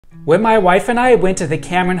When my wife and I went to the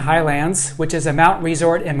Cameron Highlands, which is a mountain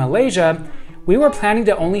resort in Malaysia, we were planning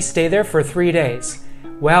to only stay there for 3 days.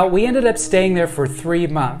 Well, we ended up staying there for 3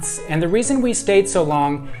 months, and the reason we stayed so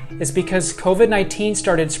long is because COVID-19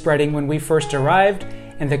 started spreading when we first arrived,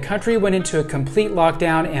 and the country went into a complete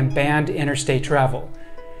lockdown and banned interstate travel.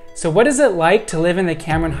 So what is it like to live in the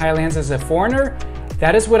Cameron Highlands as a foreigner?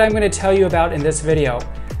 That is what I'm going to tell you about in this video.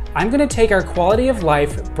 I'm going to take our quality of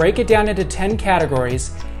life, break it down into 10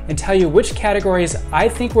 categories, and tell you which categories I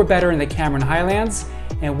think were better in the Cameron Highlands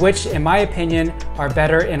and which, in my opinion, are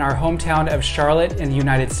better in our hometown of Charlotte in the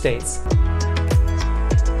United States.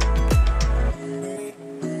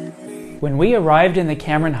 When we arrived in the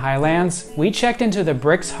Cameron Highlands, we checked into the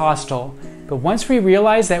Bricks hostel, but once we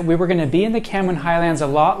realized that we were going to be in the Cameron Highlands a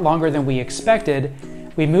lot longer than we expected,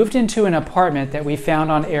 we moved into an apartment that we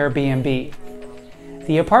found on Airbnb.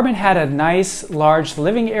 The apartment had a nice, large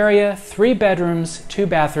living area, 3 bedrooms, 2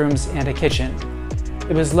 bathrooms, and a kitchen.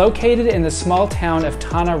 It was located in the small town of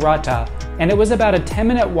Tanah Rata, and it was about a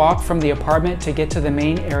 10-minute walk from the apartment to get to the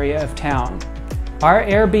main area of town. Our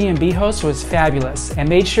Airbnb host was fabulous and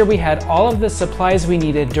made sure we had all of the supplies we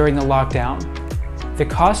needed during the lockdown. The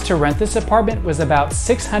cost to rent this apartment was about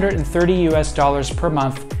 $630 per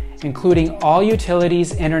month, including all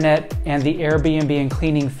utilities, internet, and the Airbnb and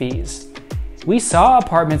cleaning fees. We saw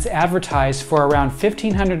apartments advertised for around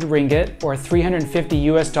 1,500 ringgit or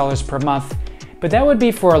 $350 per month, but that would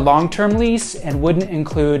be for a long-term lease and wouldn't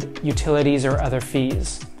include utilities or other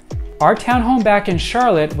fees. Our townhome back in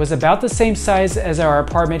Charlotte was about the same size as our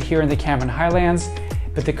apartment here in the Cameron Highlands,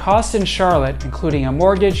 but the cost in Charlotte, including a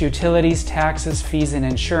mortgage, utilities, taxes, fees, and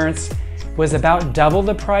insurance, was about double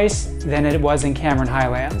the price than it was in Cameron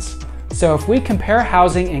Highlands. So if we compare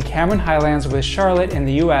housing in Cameron Highlands with Charlotte in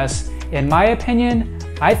the US, in my opinion,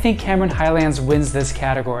 I think Cameron Highlands wins this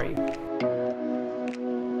category.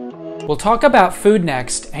 We'll talk about food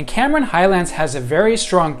next, and Cameron Highlands has a very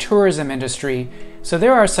strong tourism industry, so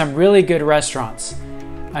there are some really good restaurants.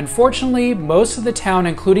 Unfortunately, most of the town,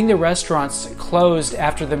 including the restaurants, closed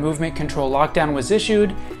after the movement control lockdown was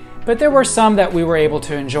issued, but there were some that we were able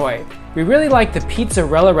to enjoy. We really like the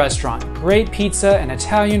Pizzarella restaurant. Great pizza and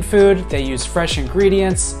Italian food, they use fresh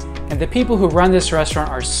ingredients, and the people who run this restaurant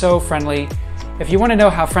are so friendly. If you want to know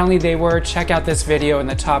how friendly they were, check out this video in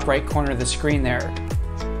the top right corner of the screen there.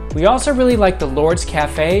 We also really like the Lord's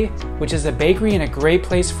Cafe, which is a bakery and a great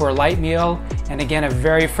place for a light meal, and again, a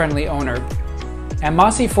very friendly owner. And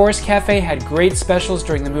Mossy Forest Cafe had great specials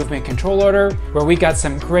during the movement control order, where we got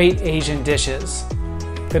some great Asian dishes.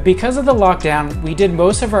 But because of the lockdown, we did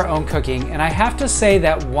most of our own cooking, and I have to say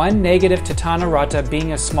that one negative to Tanah Rata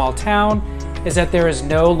being a small town is that there is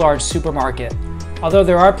no large supermarket, although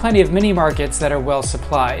there are plenty of mini markets that are well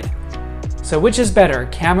supplied. So which is better,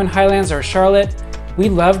 Cameron Highlands or Charlotte? We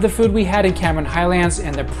loved the food we had in Cameron Highlands,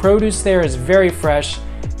 and the produce there is very fresh,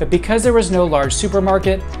 but because there was no large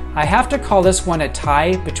supermarket, I have to call this one a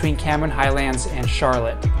tie between Cameron Highlands and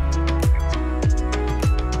Charlotte.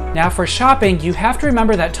 Now for shopping, you have to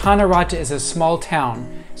remember that Tanah Rata is a small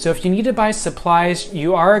town, so if you need to buy supplies,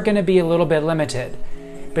 you are going to be a little bit limited.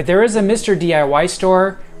 But there is a Mr. DIY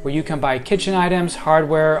store where you can buy kitchen items,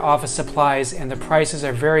 hardware, office supplies, and the prices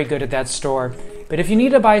are very good at that store. But if you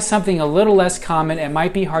need to buy something a little less common, it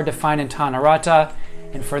might be hard to find in Tanah Rata,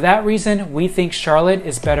 and for that reason, we think Charlotte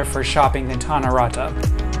is better for shopping than Tanah Rata.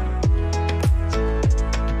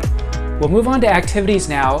 We'll move on to activities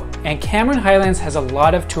now, and Cameron Highlands has a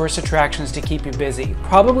lot of tourist attractions to keep you busy.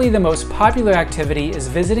 Probably the most popular activity is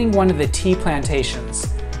visiting one of the tea plantations.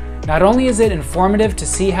 Not only is it informative to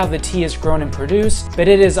see how the tea is grown and produced, but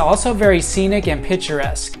it is also very scenic and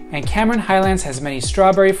picturesque. And Cameron Highlands has many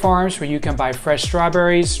strawberry farms where you can buy fresh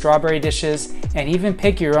strawberries, strawberry dishes, and even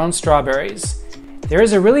pick your own strawberries. There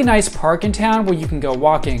is a really nice park in town where you can go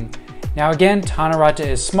walking. Now again, Tanah Rata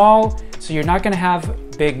is small, so you're not going to have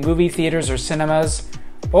big movie theaters or cinemas.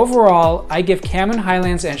 Overall, I give Cameron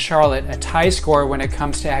Highlands and Charlotte a tie score when it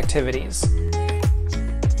comes to activities.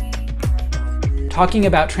 Talking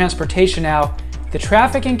about transportation now, the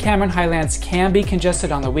traffic in Cameron Highlands can be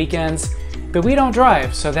congested on the weekends, but we don't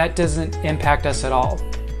drive, so that doesn't impact us at all.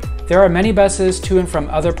 There are many buses to and from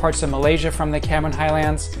other parts of Malaysia from the Cameron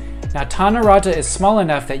Highlands. Now Tanah Rata is small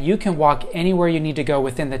enough that you can walk anywhere you need to go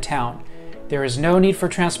within the town. There is no need for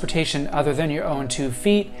transportation other than your own 2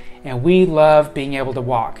 feet, and we love being able to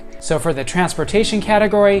walk. So for the transportation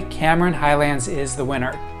category, Cameron Highlands is the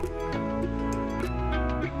winner.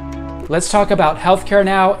 Let's talk about healthcare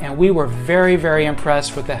now, and we were very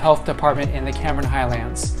impressed with the health department in the Cameron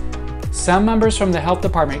Highlands. Some members from the health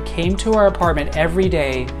department came to our apartment every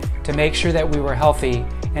day to make sure that we were healthy,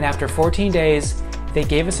 and after 14 days, they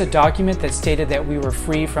gave us a document that stated that we were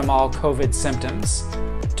free from all COVID symptoms.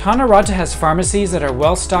 Tanah Rata has pharmacies that are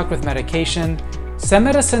well stocked with medication. Some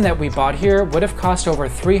medicine that we bought here would have cost over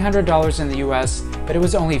 $300 in the US, but it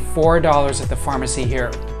was only $4 at the pharmacy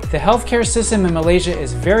here. The healthcare system in Malaysia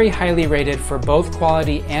is very highly rated for both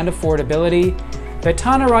quality and affordability, but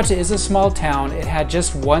Tanah Rata is a small town. It had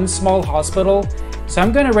just one small hospital, so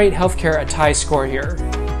I'm going to rate healthcare a tie score here.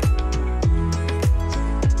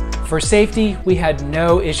 For safety, we had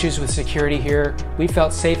no issues with security here. We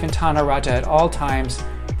felt safe in Tanah Rata at all times.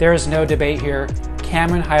 There is no debate here.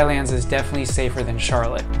 Cameron Highlands is definitely safer than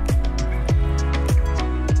Charlotte.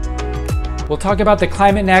 We'll talk about the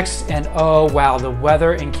climate next, and oh wow, the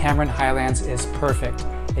weather in Cameron Highlands is perfect.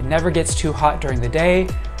 It never gets too hot during the day,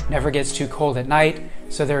 never gets too cold at night,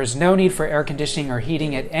 so there is no need for air conditioning or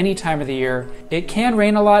heating at any time of the year. It can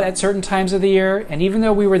rain a lot at certain times of the year, and even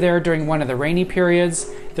though we were there during one of the rainy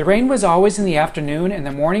periods, the rain was always in the afternoon and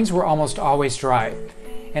the mornings were almost always dry.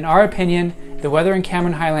 In our opinion, the weather in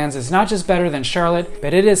Cameron Highlands is not just better than Charlotte,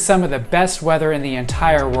 but it is some of the best weather in the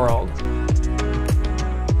entire world.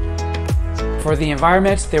 For the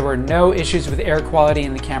environment, there were no issues with air quality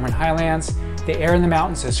in the Cameron Highlands. The air in the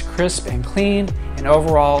mountains is crisp and clean, and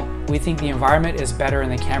overall, we think the environment is better in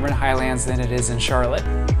the Cameron Highlands than it is in Charlotte.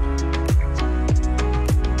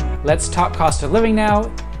 Let's talk cost of living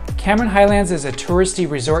now. Cameron Highlands is a touristy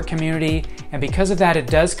resort community, and because of that, it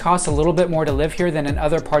does cost a little bit more to live here than in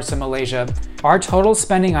other parts of Malaysia. Our total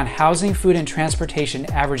spending on housing, food, and transportation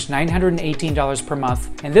averaged $918 per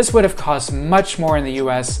month, and this would have cost much more in the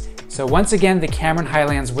US, so once again, the Cameron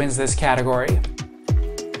Highlands wins this category.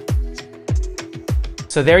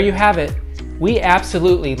 So there you have it. We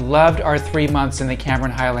absolutely loved our 3 months in the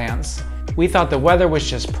Cameron Highlands. We thought the weather was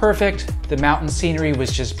just perfect, the mountain scenery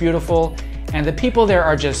was just beautiful, and the people there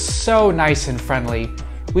are just so nice and friendly.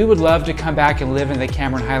 We would love to come back and live in the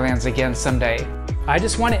Cameron Highlands again someday. I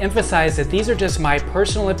just want to emphasize that these are just my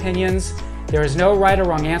personal opinions. There is no right or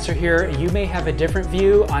wrong answer here. You may have a different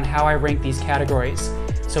view on how I rank these categories.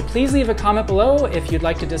 So please leave a comment below if you'd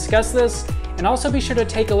like to discuss this, and also be sure to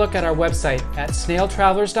take a look at our website at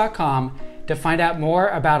snailtravelers.com to find out more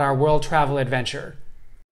about our world travel adventure.